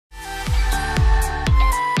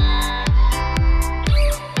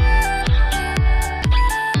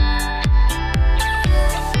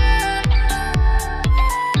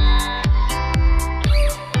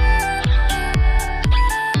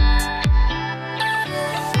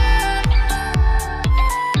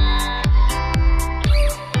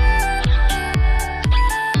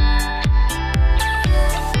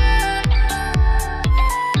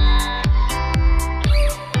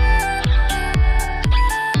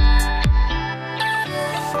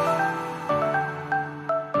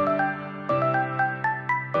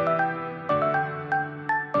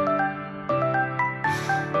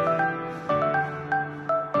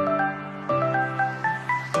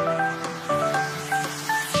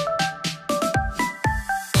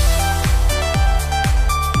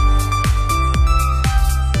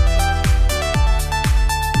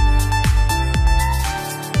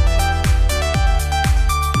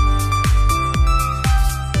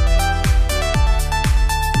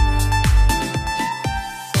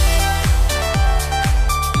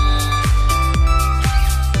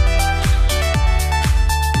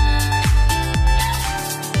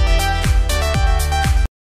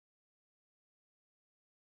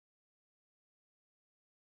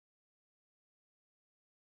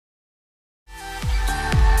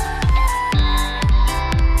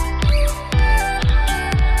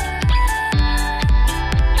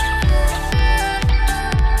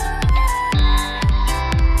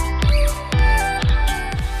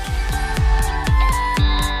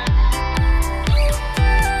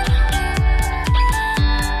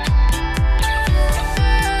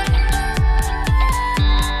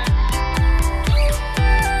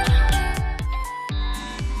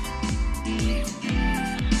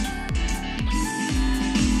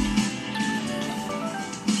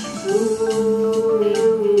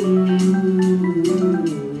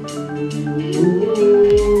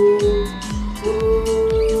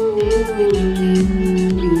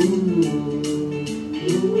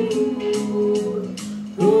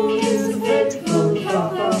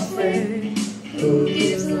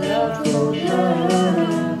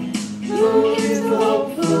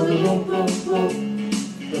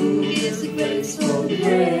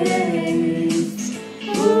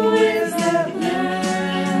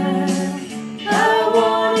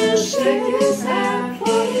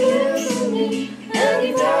and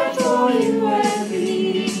He died for you and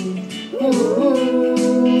me.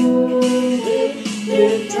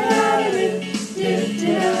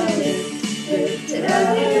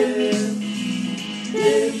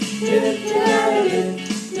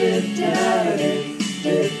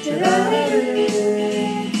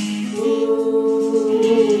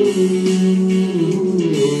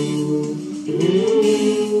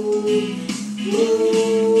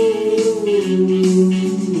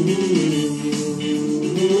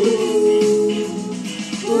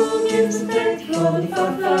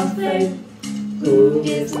 Who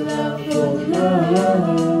gives the love for the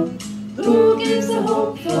love? Who gives the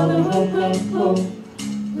hope for the hope?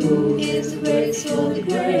 Who gives the grace for the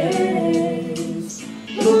grace?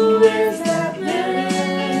 Who is that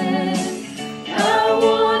man? I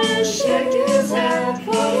wanna shake his hand,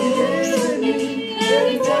 for he lives in me, and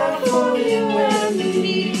he died for you and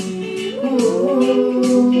me. Ooh,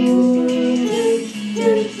 dip,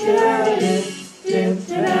 dip, dip, dip,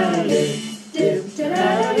 dip, dip,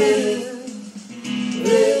 dip.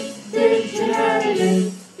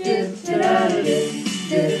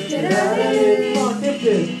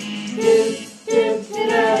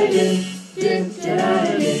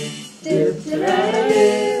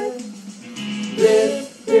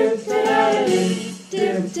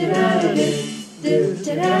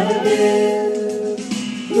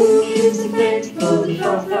 Who gives the faith for the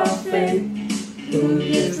love, faith? Who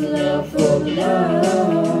gives the love for the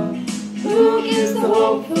love? Who gives the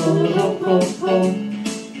hope for the hope?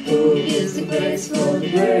 Who gives the grace for the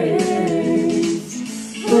grace?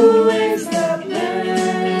 Who is that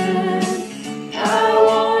man? I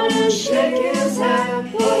wanna shake his hand,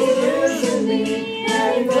 for he lives in me,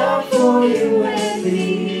 and he died for you and me.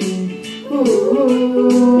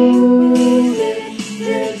 Ooh, dip,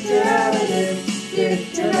 dip, da, dip, dip,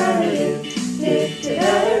 da, dip, dip,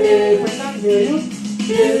 da, dip. I can't hear you.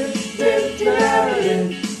 Dip, dip, da, dip,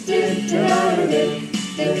 dip, da, dip,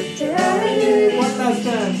 dip, da, dip. One last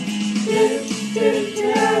time. Dip, dip,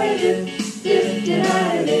 da, dip, dip, da,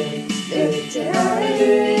 dip, dip, da,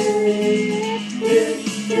 dip. Dip,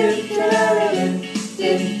 dip, da, dip,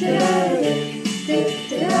 dip, da, dip, dip,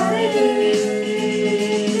 da, dip.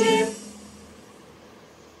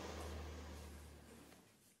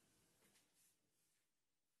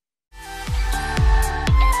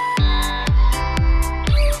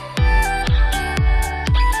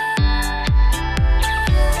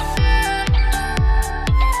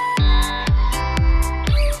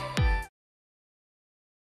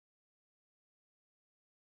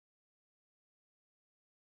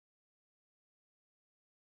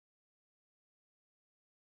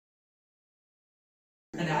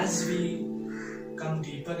 And as we come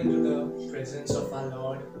deeper into the presence of our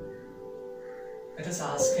Lord, let us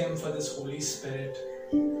ask Him for this Holy Spirit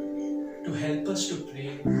to help us to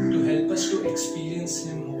pray, to help us to experience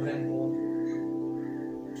Him more and more.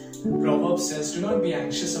 Proverbs says, do not be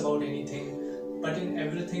anxious about anything, but in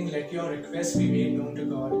everything let your requests be made known to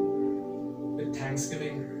God with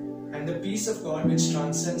thanksgiving. And the peace of God, which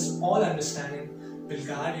transcends all understanding, will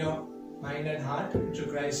guard your mind and heart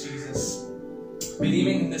through Christ Jesus.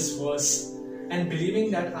 Believing in this verse and believing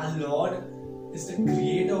that our Lord is the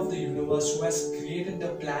creator of the universe, who has created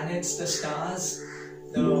the planets, the stars,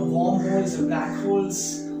 the wormholes, the black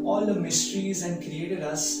holes, all the mysteries, and created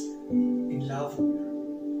us in love.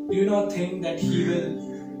 Do you not think that He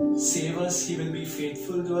will save us? He will be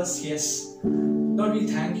faithful to us? Yes. Lord, we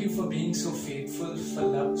thank you for being so faithful, for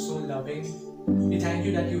love, so loving. We thank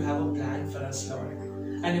you that you have a plan for us, Lord.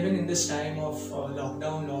 And even in this time of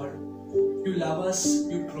lockdown, Lord, you love us,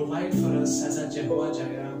 you provide for us as a Jehovah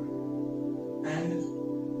Jireh, and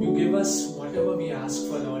you give us whatever we ask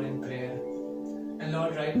for, Lord, in prayer. And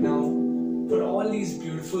Lord, right now, for all these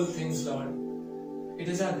beautiful things, Lord, it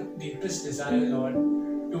is our deepest desire, Lord,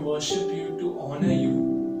 to worship you, to honor you.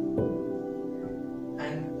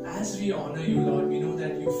 And as we honor you, Lord, we know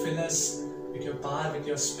that you fill us with your power, with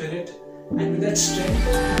your spirit, and with that strength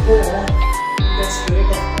to go on, with that spirit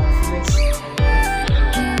of confidence.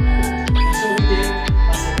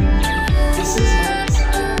 This is my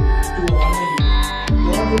desire to honor you.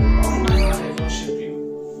 Lord, with all my heart I worship you.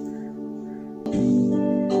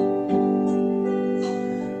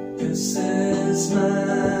 This is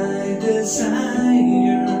my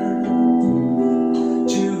desire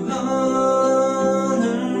to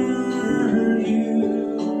honor you.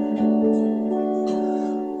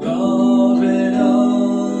 Lord, with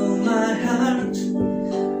all my heart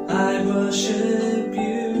I worship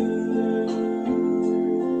you.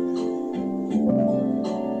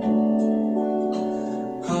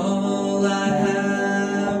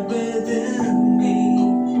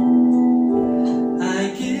 I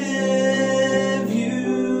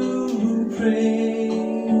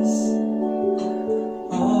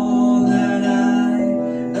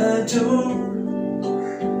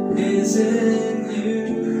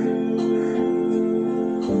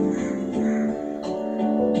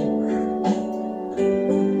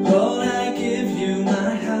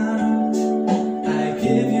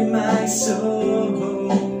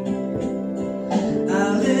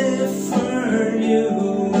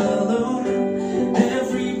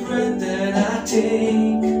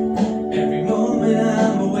take, every moment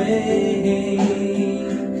I'm awake.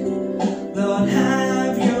 Lord,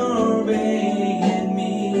 have your way in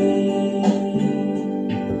me.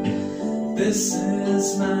 This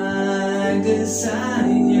is my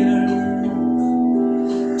desire,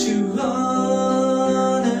 to honor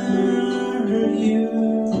you.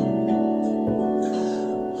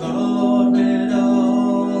 Lord, with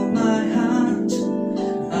all my heart,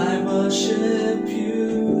 I worship you.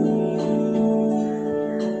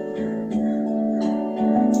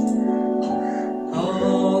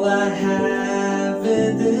 All I have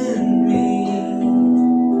within me,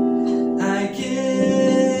 I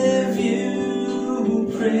give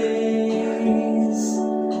you praise.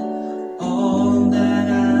 All that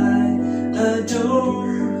I adore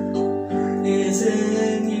is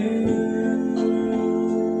in you.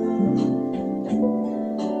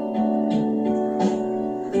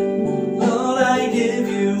 Lord, I give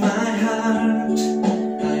you my heart,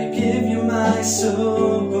 I give you my soul.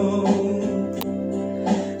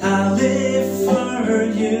 I live for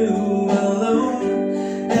you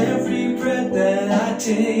alone. Every breath that I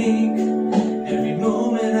take, every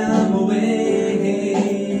moment I'm awake.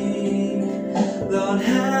 Lord,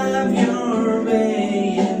 have your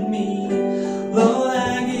way in me. Lord,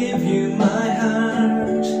 I give you my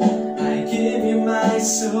heart, I give you my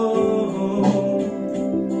soul.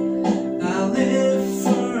 I live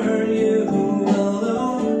for you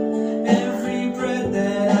alone. Every breath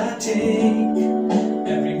that I take,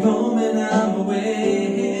 every moment I'm awake.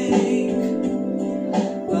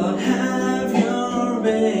 Lord, have your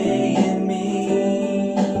way in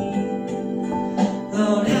me.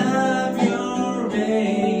 Lord, have your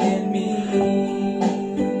way in me.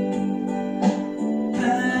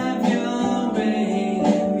 Have your way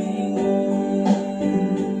in me.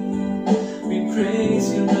 We praise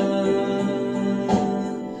you, Lord.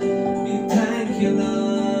 We thank you,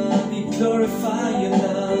 Lord. We glorify you,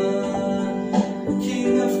 Lord.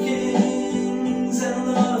 King of kings and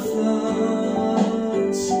Lord of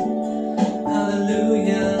lords.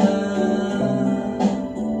 Hallelujah.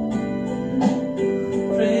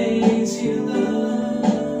 Praise you, Lord.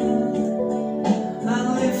 I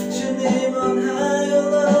lift your name on high, O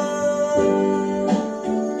Lord.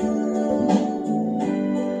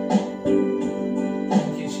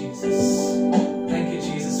 Thank you, Jesus. Thank you,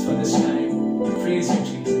 Jesus, for this time. Praise you,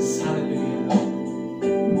 Jesus. Hallelujah, Lord.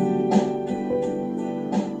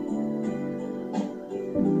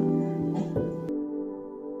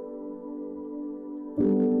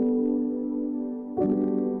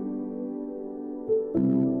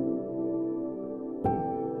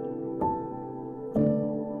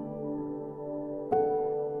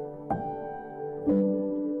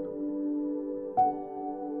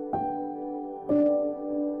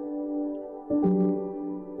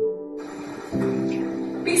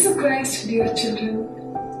 Peace of Christ, dear children.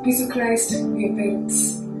 Peace of Christ, dear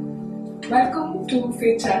parents. Welcome to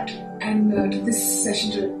FaithChat and to this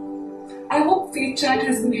session today. I hope FaithChat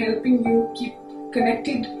has been helping you keep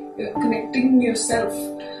connecting yourself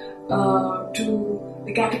to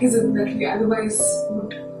the catechism that we otherwise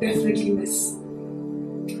would definitely miss.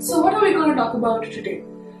 So what are we going to talk about today?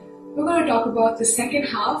 We're going to talk about the second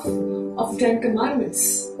half of the 10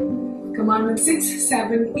 Commandments. Commandments 6,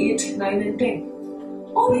 7, 8, 9 and 10.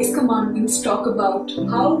 All these commandments talk about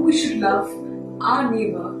how we should love our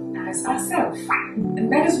neighbor as ourselves.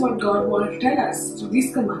 And that is what God wanted to tell us through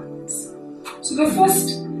these commandments. So the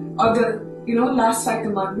first, or the last 5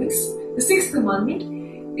 commandments, the 6th commandment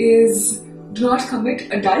is do not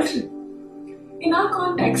commit adultery. In our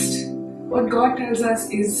context, what God tells us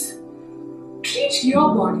is treat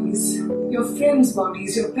your bodies, your friends'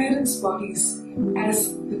 bodies, your parents' bodies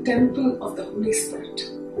as the temple of the Holy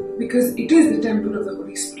Spirit. Because it is the temple of the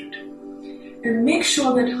Holy Spirit. And make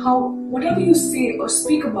sure that whatever you say or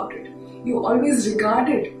speak about it, you always regard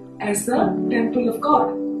it as the temple of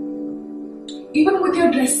God. Even with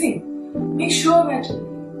your dressing, make sure that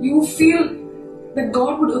you feel that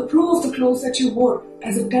God would approve of the clothes that you wore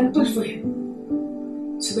as a temple for Him.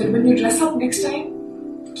 So that when you dress up next time,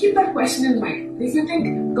 keep that question in mind. If you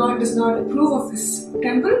think God does not approve of this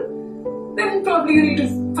temple, then probably you need to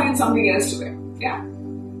find something else to wear. Yeah.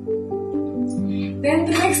 Then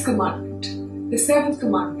the next commandment, the 7th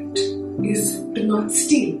commandment, is do not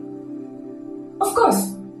steal. Of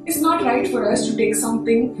course, it's not right for us to take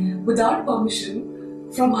something without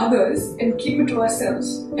permission from others and keep it to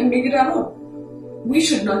ourselves and make it our own. We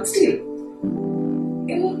should not steal.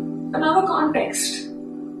 In another context,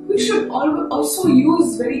 we should also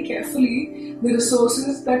use very carefully the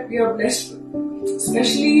resources that we are blessed with,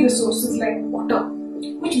 especially resources like water,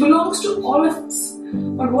 which belongs to all of us.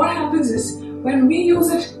 But what happens is, when we use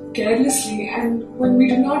it carelessly and when we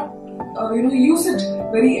do not use it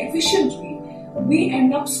very efficiently, we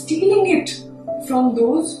end up stealing it from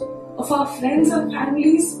those of our friends and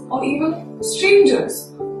families or even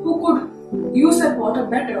strangers who could use that water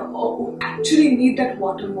better or who actually need that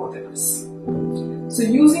water more than us. So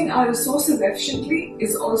using our resources efficiently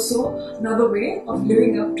is also another way of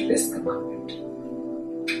living up to this commandment.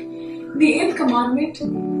 The 8th commandment,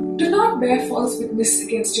 do not bear false witness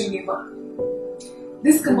against your neighbor.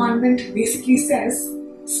 This commandment basically says,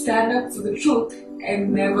 stand up for the truth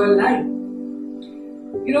and never lie.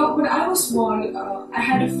 When I was small, I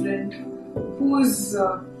had a friend who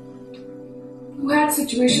had a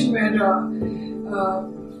situation where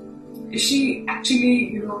she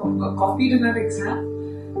actually, copied in her exam,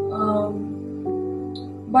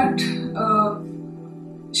 but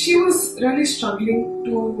she was really struggling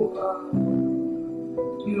to,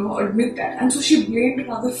 admit that, and so she blamed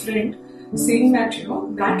another friend, saying that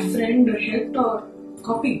that friend helped her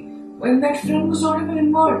copy when that friend was not even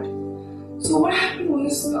involved. So what happened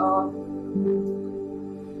was,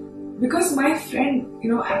 because my friend,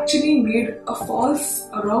 actually made a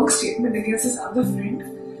wrong statement against this other friend.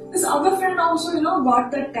 This other friend also, got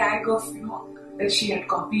the tag of, that she had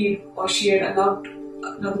copied or she had allowed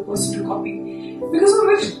another person to copy. Because of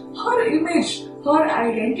which her image, her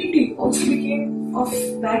identity also became of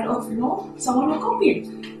that of, someone who copied.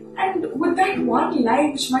 And with that one lie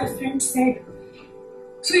which my friend said,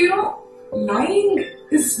 so, lying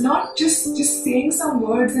is not just saying some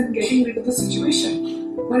words and getting rid of the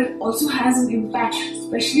situation, but it also has an impact,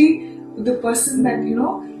 especially with the person that,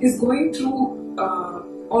 is going through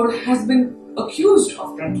or has been accused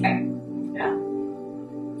of that lie. Yeah.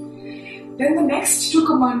 Then the next 2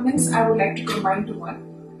 commandments I would like to combine to one.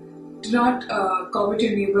 Do not covet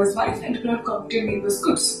your neighbor's wife and do not covet your neighbor's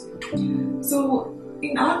goods. So,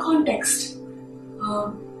 in our context,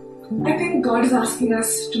 I think God is asking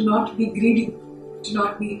us to not be greedy, to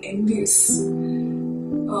not be envious.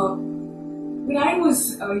 When I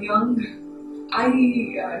was young, I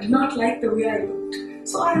did not like the way I looked.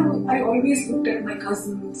 So I always looked at my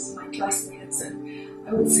cousins, my classmates, and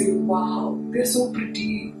I would say, wow, they're so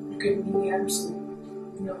pretty, look at me, I'm so,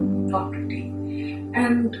 not pretty.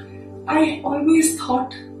 And I always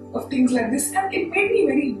thought of things like this, and it made me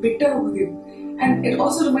very bitter within. And it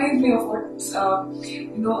also reminds me of what,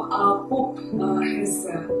 our Pope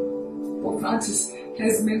Francis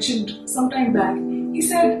has mentioned some time back. He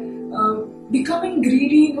said, becoming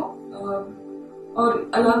greedy, or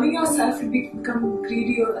allowing yourself to become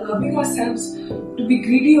greedy, or allowing ourselves to be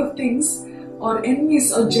greedy of things, or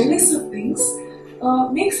envious or jealous of things,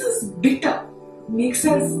 makes us bitter, makes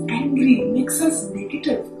us angry, makes us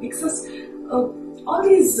negative, makes us all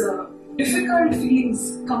these difficult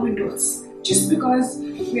feelings come into us just because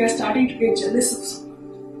we are starting to get jealous of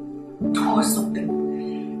someone or something.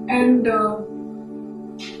 And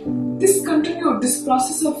this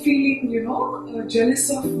process of feeling, jealous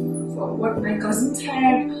of what my cousins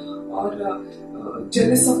had, or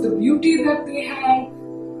jealous of the beauty that they had,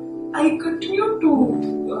 I continued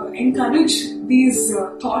to encourage these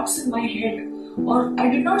thoughts in my head, or I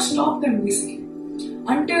did not stop them basically,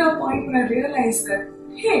 until a point when I realized that,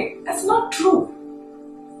 hey, that's not true.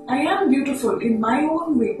 I am beautiful in my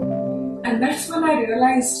own way. And that's when I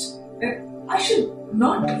realized that I should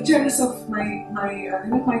not be jealous of my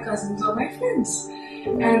cousins or my friends.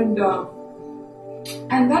 And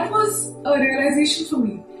that was a realization for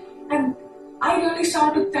me. And I really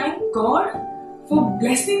started to thank God for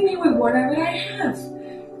blessing me with whatever I have.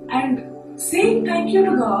 And saying thank you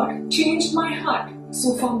to God changed my heart.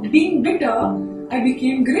 So from being bitter, I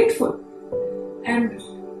became grateful. And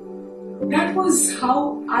that was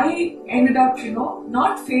how I ended up,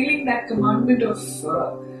 not failing that commandment of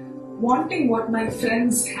wanting what my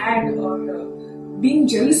friends had, or being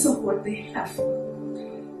jealous of what they have.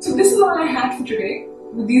 So this is all I had for today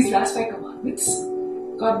with these last 5 commandments.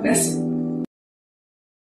 God bless you.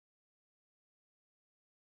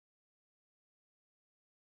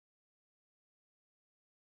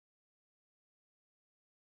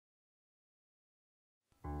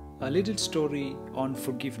 A little story on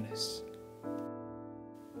forgiveness.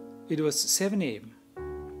 It was 7 a.m.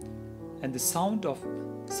 and the sound of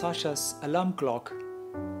Sasha's alarm clock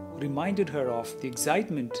reminded her of the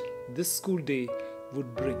excitement this school day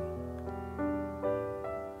would bring.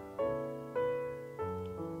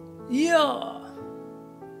 Yeah!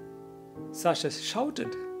 Sasha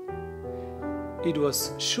shouted. It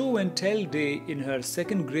was show and tell day in her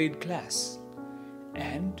 2nd grade class,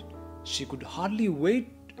 and she could hardly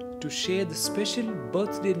wait to share the special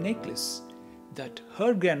birthday necklace that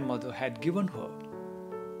her grandmother had given her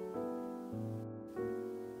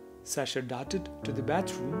Sasha darted to the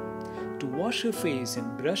bathroom to wash her face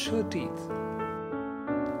and brush her teeth.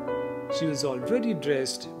 She was already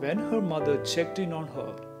dressed when her mother checked in on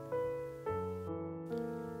her.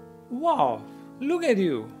 "Wow, look at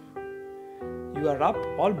you! You are up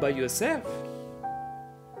all by yourself.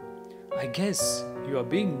 I guess you are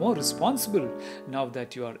being more responsible now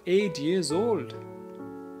that you are 8 years old."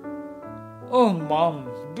 "Oh, Mom,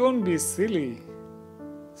 don't be silly,"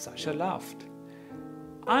 Sasha laughed.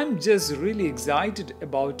 "I'm just really excited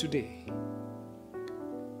about today.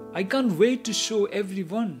 I can't wait to show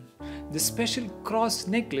everyone the special cross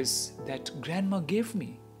necklace that Grandma gave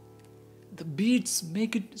me. The beads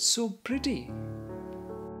make it so pretty."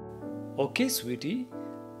 "Okay, sweetie,"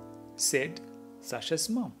 said Sasha's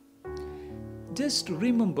mom. "Just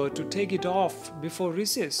remember to take it off before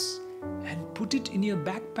recess and put it in your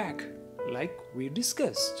backpack like we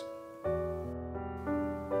discussed."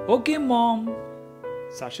 "Okay, Mom,"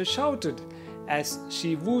 Sasha shouted as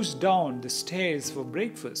she whooshed down the stairs for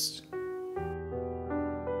breakfast.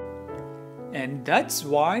 "And that's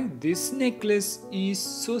why this necklace is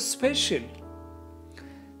so special."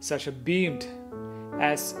 Sasha beamed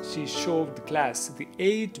as she showed the class the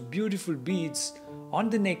 8 beautiful beads on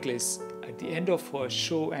the necklace at the end of her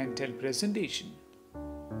show and tell presentation.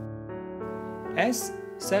 As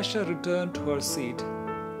Sasha returned to her seat,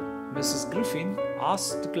 Mrs. Griffin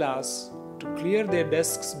asked the class to clear their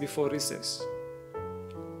desks before recess.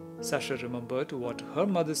 Sasha remembered what her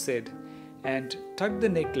mother said and tucked the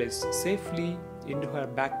necklace safely into her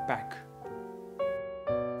backpack.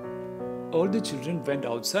 All the children went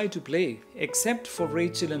outside to play except for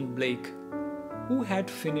Rachel and Blake, who had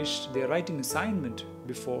finished their writing assignment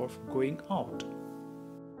before going out.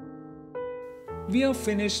 "We are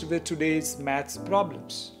finished with today's maths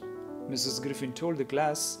problems," Mrs. Griffin told the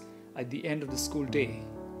class at the end of the school day.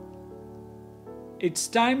 "It's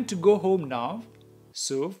time to go home now,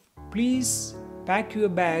 so please pack your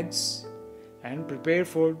bags and prepare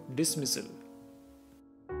for dismissal."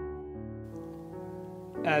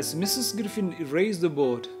 As Mrs. Griffin erased the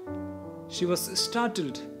board, she was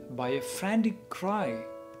startled by a frantic cry.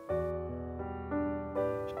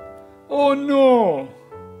 "Oh no!"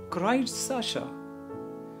 cried Sasha.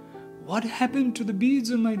 "What happened to the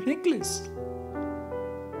beads on my necklace?"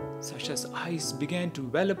 Sasha's eyes began to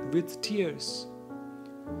well up with tears.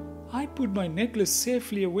 "I put my necklace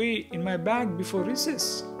safely away in my bag before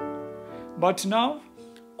recess. But now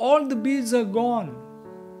all the beads are gone."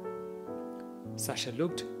 Sasha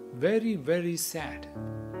looked very, very sad.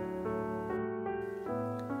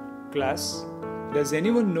 "Class, does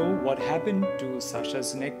anyone know what happened to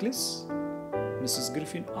Sasha's necklace?" Mrs.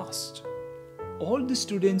 Griffin asked. All the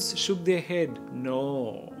students shook their head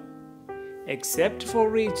no, except for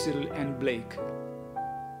Rachel and Blake.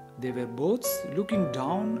 They were both looking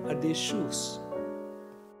down at their shoes.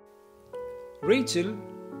 "Rachel,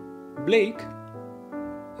 Blake,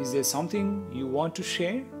 is there something you want to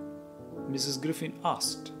share?" Mrs. Griffin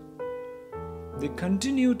asked. They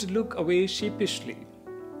continued to look away sheepishly.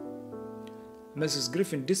 Mrs.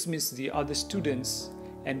 Griffin dismissed the other students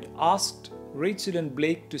and asked Rachel and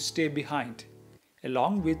Blake to stay behind,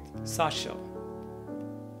 along with Sasha.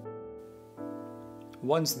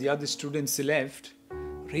 Once the other students left,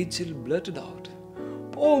 Rachel blurted out,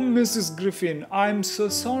 "Oh, Mrs. Griffin, I'm so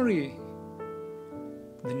sorry.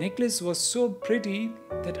 The necklace was so pretty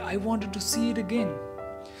that I wanted to see it again.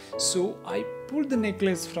 So I pulled the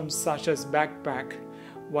necklace from Sasha's backpack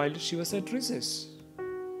while she was at recess."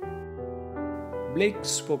 Blake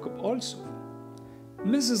spoke up also.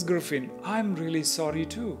 "Mrs. Griffin, I'm really sorry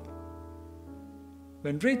too.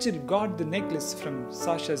 When Rachel got the necklace from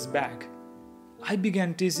Sasha's bag, I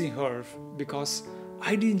began teasing her because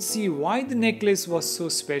I didn't see why the necklace was so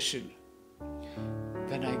special.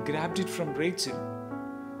 When I grabbed it from Rachel,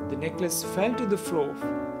 the necklace fell to the floor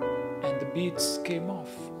and the beads came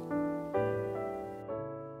off."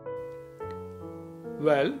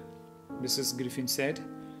 "Well," Mrs. Griffin said,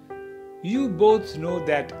 "you both know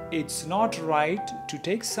that it's not right to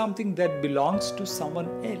take something that belongs to someone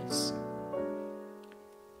else.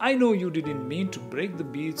 I know you didn't mean to break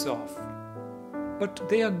the beads off, but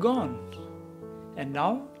they are gone, and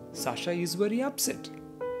now Sasha is very upset.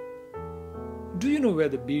 Do you know where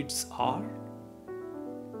the beads are?"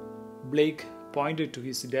 Blake pointed to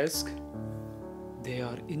his desk. "They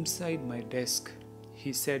are inside my desk,"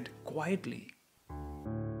 he said quietly.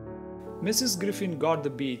 Mrs. Griffin got the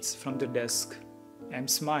beads from the desk and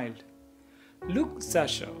smiled. "Look,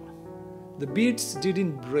 Sasha, the beads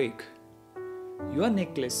didn't break. Your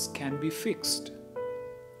necklace can be fixed."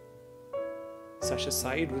 Sasha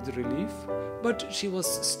sighed with relief, but she was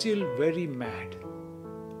still very mad.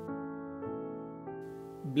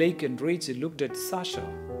 Blake and Rachel looked at Sasha.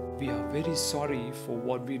 "We are very sorry for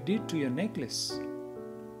what we did to your necklace."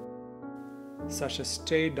 Sasha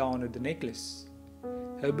stared down at the necklace.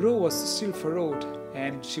 Her brow was still furrowed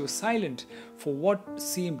and she was silent for what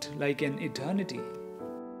seemed like an eternity.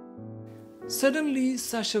 Suddenly,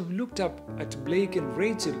 Sasha looked up at Blake and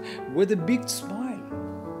Rachel with a big smile.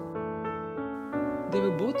 They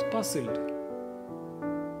were both puzzled.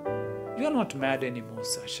 "You're not mad anymore,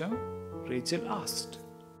 Sasha?" Rachel asked.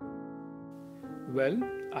 "Well,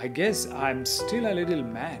 I guess I'm still a little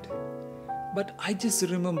mad. But I just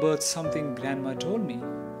remembered something Grandma told me.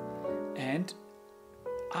 And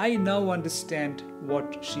I now understand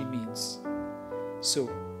what she means. So,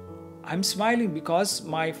 I'm smiling because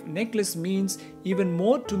my necklace means even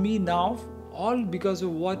more to me now, all because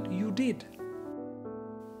of what you did."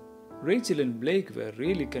 Rachel and Blake were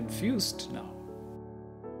really confused now.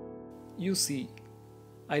 "You see,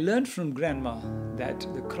 I learned from Grandma that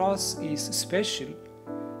the cross is special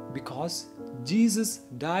because Jesus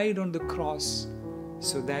died on the cross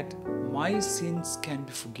so that my sins can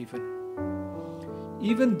be forgiven.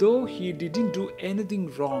 Even though He didn't do anything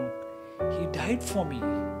wrong, He died for me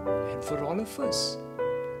and for all of us.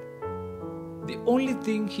 The only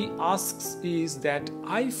thing He asks is that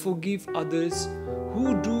I forgive others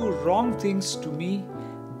who do wrong things to me,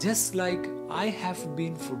 just like I have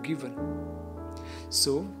been forgiven.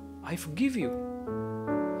 So, I forgive you.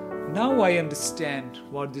 Now I understand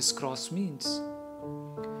what this cross means.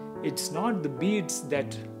 It's not the beads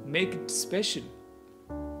that make it special.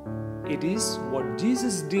 It is what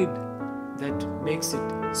Jesus did that makes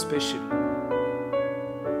it special."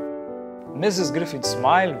 Mrs. Griffith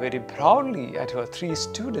smiled very proudly at her 3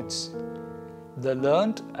 students. They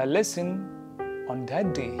learned a lesson on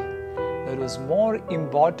that day that was more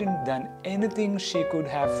important than anything she could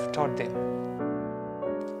have taught them.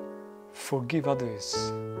 Forgive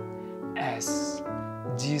others as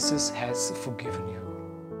Jesus has forgiven you.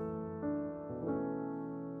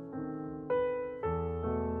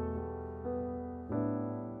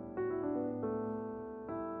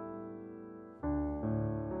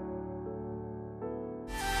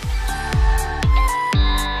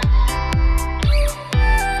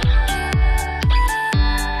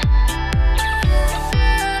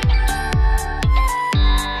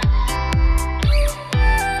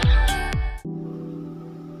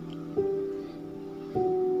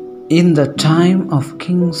 In the time of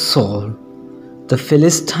King Saul, the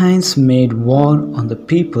Philistines made war on the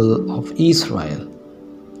people of Israel.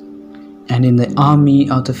 And in the army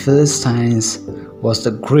of the Philistines was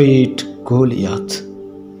the great Goliath.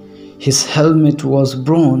 His helmet was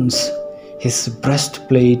bronze, his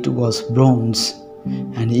breastplate was bronze,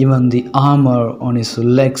 and even the armor on his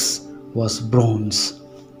legs was bronze.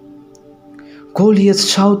 Goliath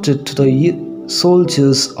shouted to the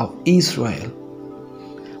soldiers of Israel,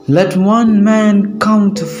 "Let one man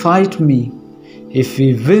come to fight me. If he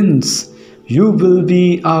wins, you will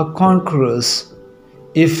be our conquerors.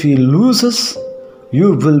 If he loses, you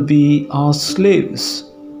will be our slaves."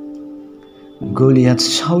 Goliath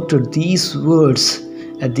shouted these words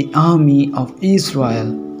at the army of Israel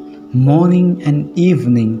morning and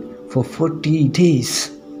evening for 40 days.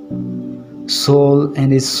 Saul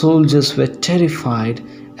and his soldiers were terrified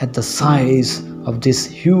at the size of this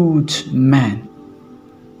huge man.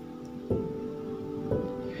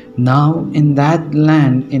 Now in that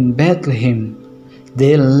land in Bethlehem,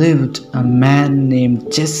 there lived a man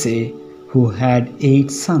named Jesse who had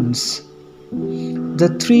 8 sons. The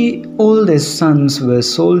 3 oldest sons were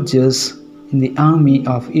soldiers in the army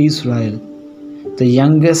of Israel. The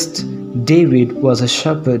youngest, David, was a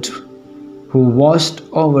shepherd who watched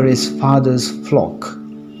over his father's flock.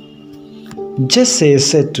 Jesse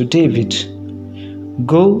said to David,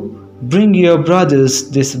 "Go, bring your brothers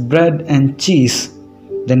this bread and cheese.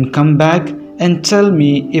 Then come back and tell me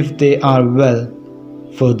if they are well,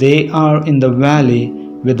 for they are in the valley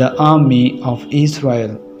with the army of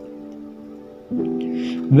Israel."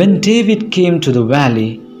 When David came to the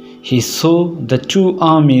valley, he saw the 2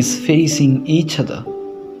 armies facing each other.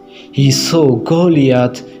 He saw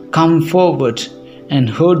Goliath come forward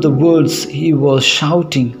and heard the words he was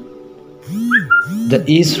shouting. The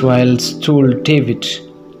Israelites told David,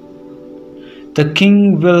 "The king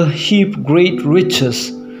will heap great riches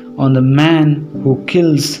on the man who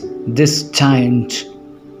kills this giant."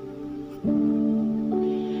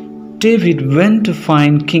 David went to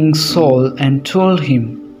find King Saul and told him,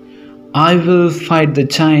 "I will fight the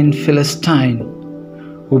giant Philistine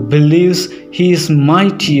who believes he is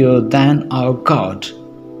mightier than our God.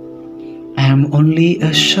 I am only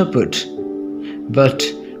a shepherd." But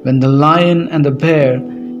when the lion and the bear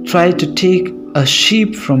tried to take a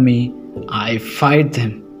sheep from me, I fight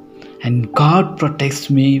them, and God protects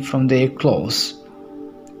me from their claws.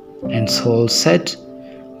 And Saul said,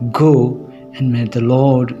 Go, and may the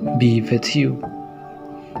Lord be with you.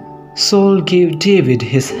 Saul gave David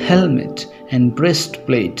his helmet and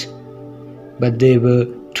breastplate, but they were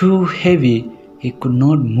too heavy, he could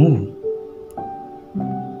not move.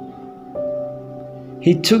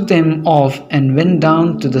 He took them off and went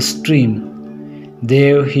down to the stream.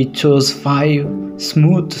 There he chose 5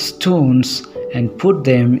 smooth stones and put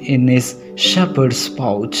them in his shepherd's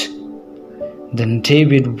pouch. Then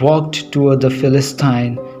David walked toward the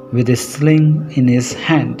Philistine with a sling in his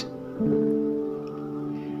hand.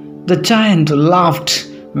 The giant laughed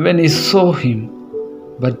when he saw him,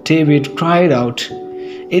 but David cried out,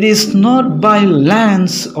 It is not by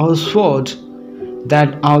lance or sword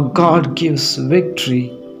that our God gives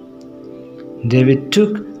victory. David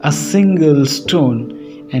took a single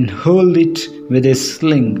stone and hurled it with his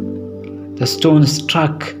sling. The stone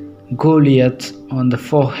struck Goliath on the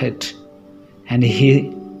forehead, and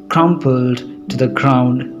he crumpled to the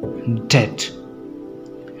ground dead.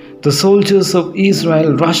 The soldiers of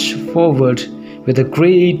Israel rushed forward with a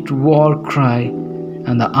great war cry,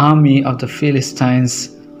 and the army of the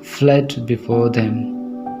Philistines fled before them.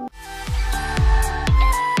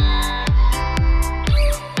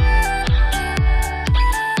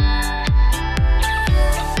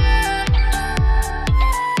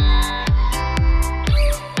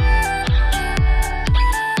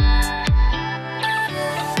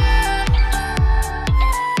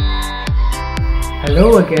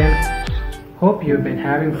 Hello again. Hope you've been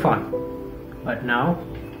having fun. But now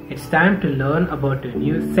it's time to learn about a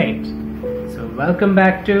new saint. So welcome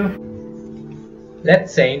back to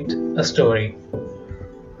Let's Saint a Story.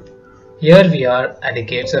 Here we are at the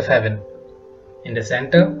gates of heaven. In the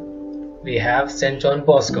center we have St. John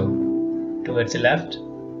Bosco. Towards the left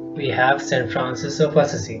we have St. Francis of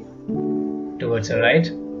Assisi. Towards the right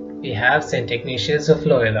we have St. Ignatius of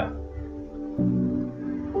Loyola.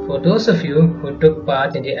 For those of you who took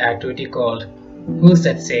part in the activity called Who's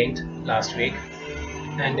That Saint last week,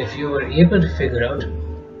 and if you were able to figure out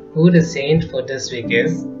who the saint for this week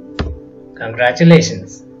is,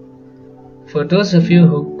 congratulations! For those of you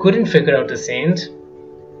who couldn't figure out the saint,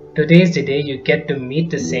 today is the day you get to meet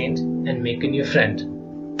the saint and make a new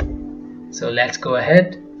friend. So let's go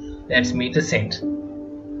ahead, let's meet the saint.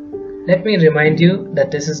 Let me remind you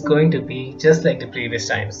that this is going to be just like the previous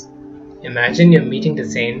times. Imagine you're meeting the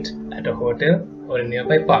saint at a hotel or a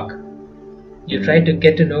nearby park. You try to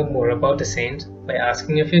get to know more about the saint by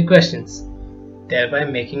asking a few questions, thereby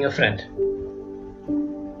making a friend.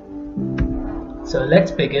 So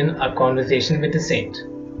let's begin our conversation with the saint.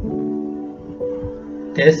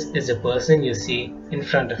 This is the person you see in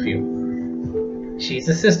front of you. She's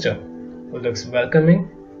a sister who looks welcoming,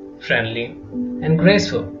 friendly, and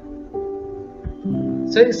graceful.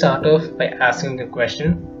 So you start off by asking the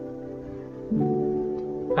question,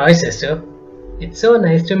 Hi sister, it's so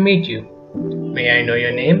nice to meet you. May I know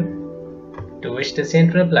your name? To which the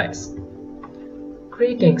saint replies,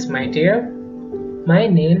 Greetings, my dear. My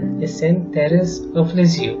name is Saint Therese of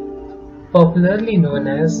Lisieux, popularly known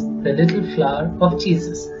as the Little Flower of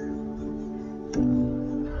Jesus.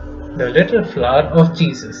 The Little Flower of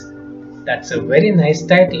Jesus. That's a very nice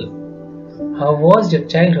title. How was your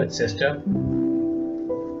childhood, sister?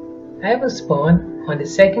 I was born on the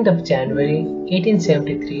 2nd of January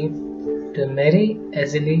 1873 to Mary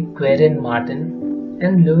Ezeli Guerin Martin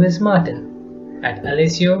and Louis Martin at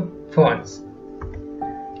Alessio, France.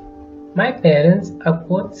 My parents are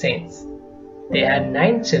both saints. They had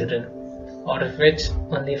 9 children, out of which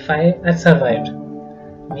only 5 had survived,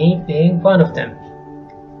 me being one of them.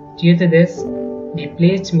 Due to this, they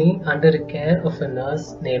placed me under the care of a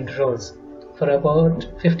nurse named Rose for about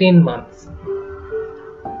 15 months.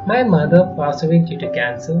 My mother passed away due to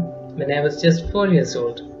cancer when I was just 4 years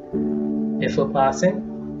old. Before passing,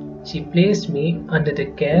 she placed me under the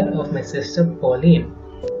care of my sister Pauline.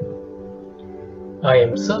 I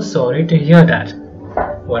am so sorry to hear that.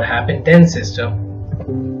 What happened then, sister?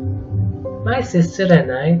 My sister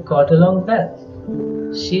and I got along well.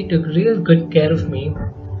 She took real good care of me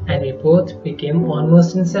and we both became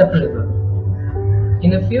almost inseparable.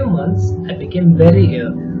 In a few months, I became very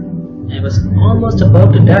ill. I was almost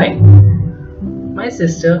about to die. My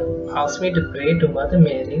sister asked me to pray to Mother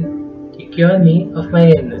Mary to cure me of my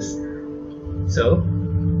illness. So,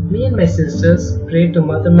 me and my sisters prayed to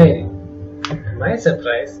Mother Mary. To my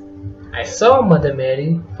surprise, I saw Mother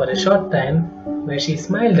Mary for a short time where she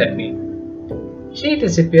smiled at me. She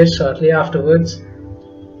disappeared shortly afterwards.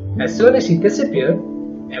 As soon as she disappeared,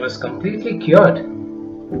 I was completely cured.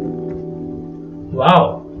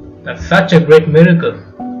 Wow, that's such a great miracle.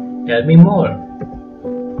 Tell me more.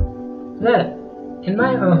 Well, in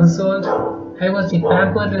my household, I was the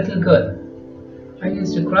pampered little girl. I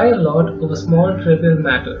used to cry a lot over small trivial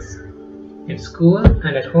matters. In school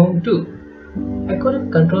and at home too. I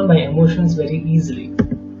couldn't control my emotions very easily.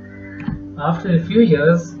 After a few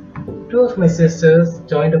years, two of my sisters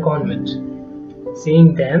joined a convent.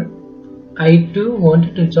 Seeing them, I too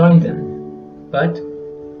wanted to join them, but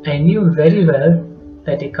I knew very well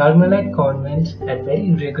that the Carmelite convent had very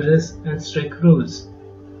rigorous and strict rules,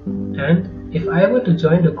 and if I were to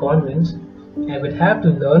join the convent, I would have to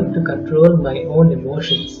learn to control my own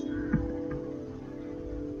emotions.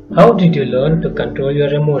 How did you learn to control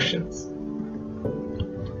your emotions?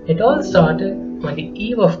 It all started on the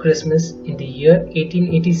eve of Christmas in the year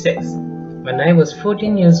 1886, when I was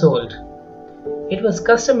 14 years old. It was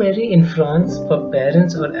customary in France for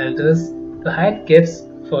parents or elders to hide gifts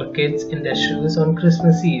for kids in their shoes on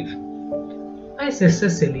Christmas Eve. My sister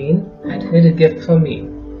Celine had hid a gift for me.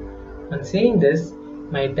 On seeing this,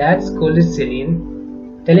 my dad scolded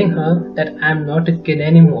Celine, telling her that I am not a kid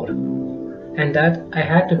anymore, and that I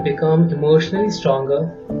had to become emotionally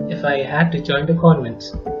stronger if I had to join the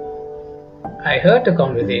convent. I heard the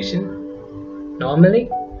conversation. Normally,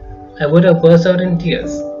 I would have burst out in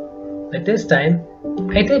tears, but this time,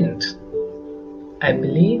 I didn't. I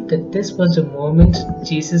believed that this was the moment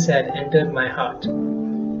Jesus had entered my heart,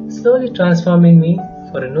 slowly transforming me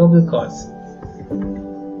for a noble cause.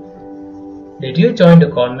 Did you join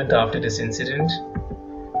the convent after this incident?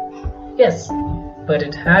 Yes, but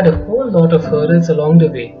it had a whole lot of hurdles along the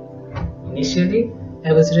way. Initially,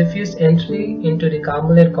 I was refused entry into the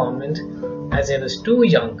Carmelite convent as I was too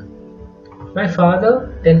young. My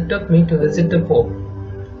father then took me to visit the Pope.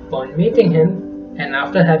 Upon meeting him, and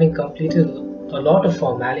after having completed a lot of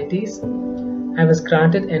formalities, I was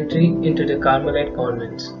granted entry into the Carmelite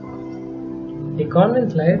convent. The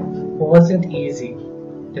convent life wasn't easy.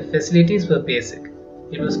 The facilities were basic.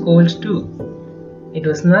 It was cold too. It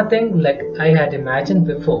was nothing like I had imagined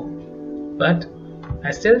before, but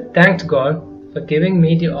I still thanked God for giving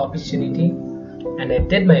me the opportunity, and I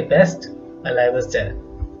did my best while I was there.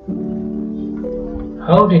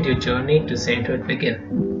 How did your journey to sainthood begin?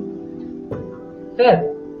 Well,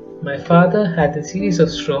 my father had a series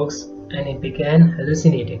of strokes and he began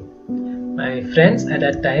hallucinating. My friends at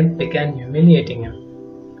that time began humiliating him,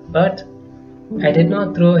 but I did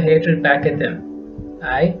not throw hatred back at them.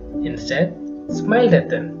 I, instead, smiled at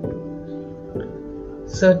them.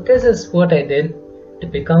 So this is what I did to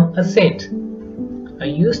become a saint. I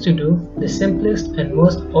used to do the simplest and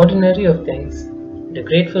most ordinary of things with a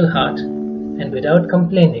grateful heart and without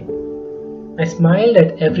complaining. I smiled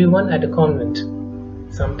at everyone at the convent.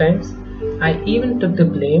 Sometimes I even took the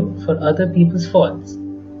blame for other people's faults.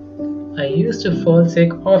 I used to fall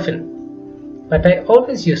sick often, but I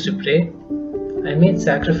always used to pray. I made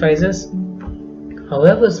sacrifices,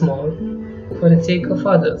 however small, for the sake of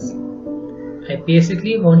others. I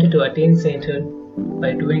basically wanted to attain sainthood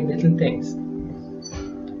by doing little things.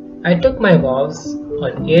 I took my vows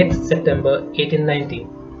on 8th September 1890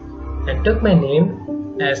 and took my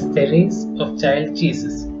name as Therese of Child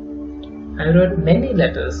Jesus. I wrote many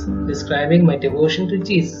letters describing my devotion to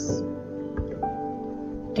Jesus.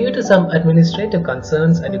 Due to some administrative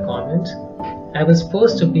concerns at the convent, I was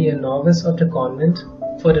forced to be a novice of the convent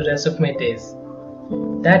for the rest of my days.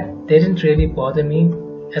 That didn't really bother me,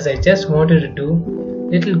 as I just wanted to do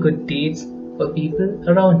little good deeds for people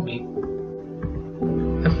around me.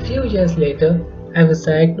 A few years later, I was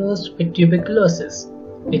diagnosed with tuberculosis,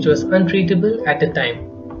 which was untreatable at the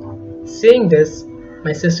time. Seeing this,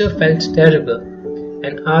 my sister felt terrible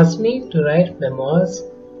and asked me to write memoirs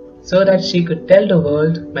so that she could tell the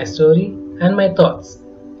world my story and my thoughts.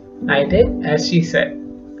 I did as she said,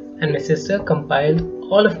 and my sister compiled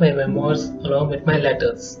all of my memoirs along with my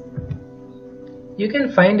letters. You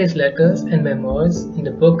can find these letters and memoirs in the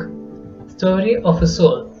book Story of a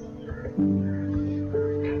Soul.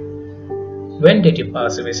 When did you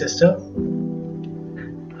pass away, sister?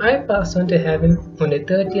 I passed on to heaven on the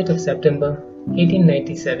 30th of September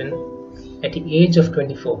 1897 at the age of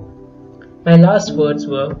 24. My last words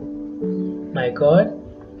were, "My God,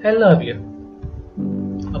 I love you."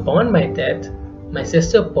 Upon my death, my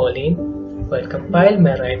sister Pauline, who had compiled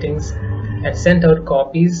my writings, had sent out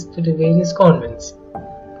copies to the various convents.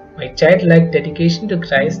 My childlike dedication to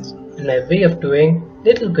Christ and my way of doing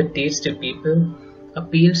little good deeds to people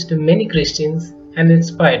appealed to many Christians and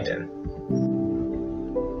inspired them.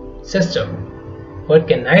 Sister, what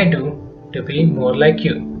can I do to be more like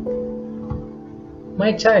you?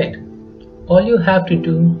 My child, all you have to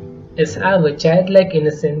do is have a childlike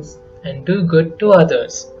innocence and do good to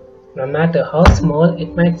others, no matter how small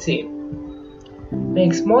it might seem.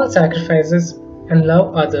 Make small sacrifices and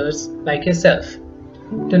love others like yourself.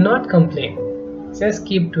 Do not complain. Just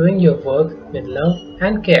keep doing your work with love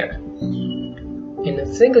and care. In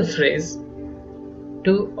a single phrase,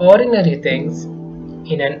 do ordinary things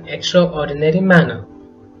in an extraordinary manner.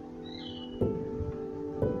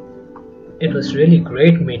 It was really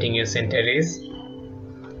great meeting you, St. Therese.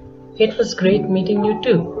 It was great meeting you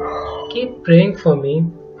too. Keep praying for me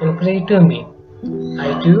and pray to me.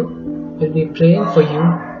 I too will be praying for you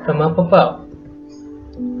from up above.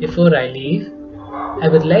 Before I leave, I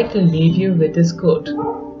would like to leave you with this quote.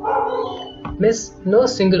 Miss no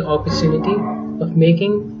single opportunity of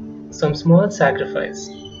making some small sacrifice.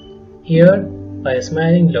 Here by a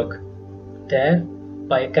smiling look, there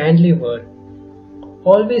by a kindly word.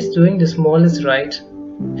 Always doing the smallest right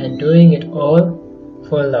and doing it all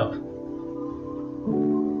for love.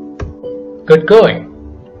 Good going!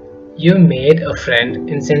 You made a friend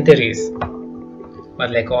in St. Therese. But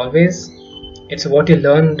like always, it's what you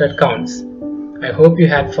learn that counts. I hope you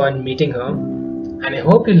had fun meeting her, and I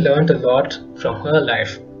hope you learned a lot from her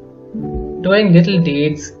life. Doing little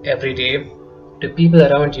deeds every day to people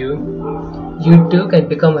around you, you too can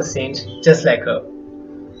become a saint just like her.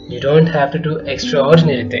 You don't have to do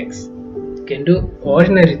extraordinary things. You can do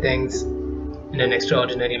ordinary things in an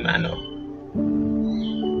extraordinary manner.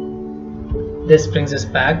 This brings us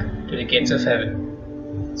back to the gates of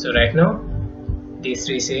heaven. So right now, these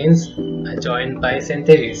three saints are joined by St.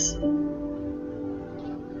 Therese.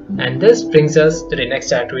 And this brings us to the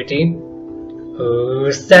next activity.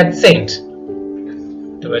 Who's that saint?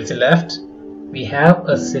 Towards the left, we have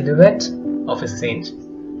a silhouette of a saint,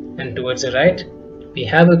 and towards the right, we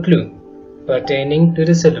have a clue pertaining to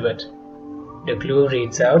the silhouette. The clue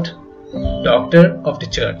reads out, Doctor of the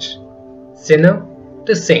Church, Sinner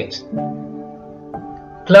to Saint.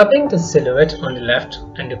 Clubbing the silhouette on the left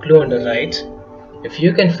and the clue on the right, if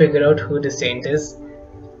you can figure out who the saint is,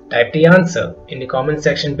 type the answer in the comment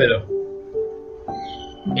section below.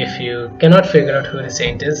 If you cannot figure out who the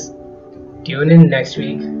saint is, tune in next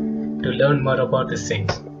week to learn more about the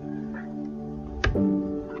saint.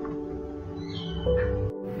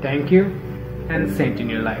 Thank you, and saint in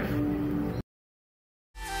your life.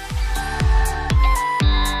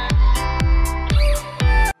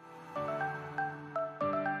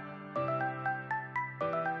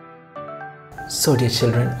 So dear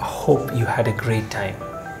children, I hope you had a great time.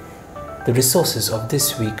 The resources of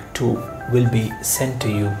this week too will be sent to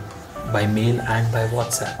you by mail and by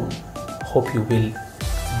WhatsApp. Hope you will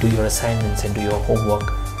do your assignments and do your homework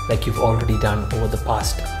like you've already done over the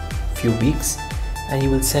past few weeks, and you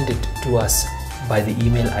will send it to us by the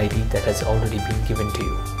email ID that has already been given to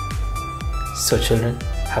you. So children,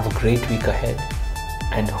 have a great week ahead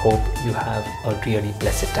and hope you have a really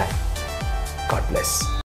blessed time. God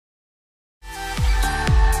bless.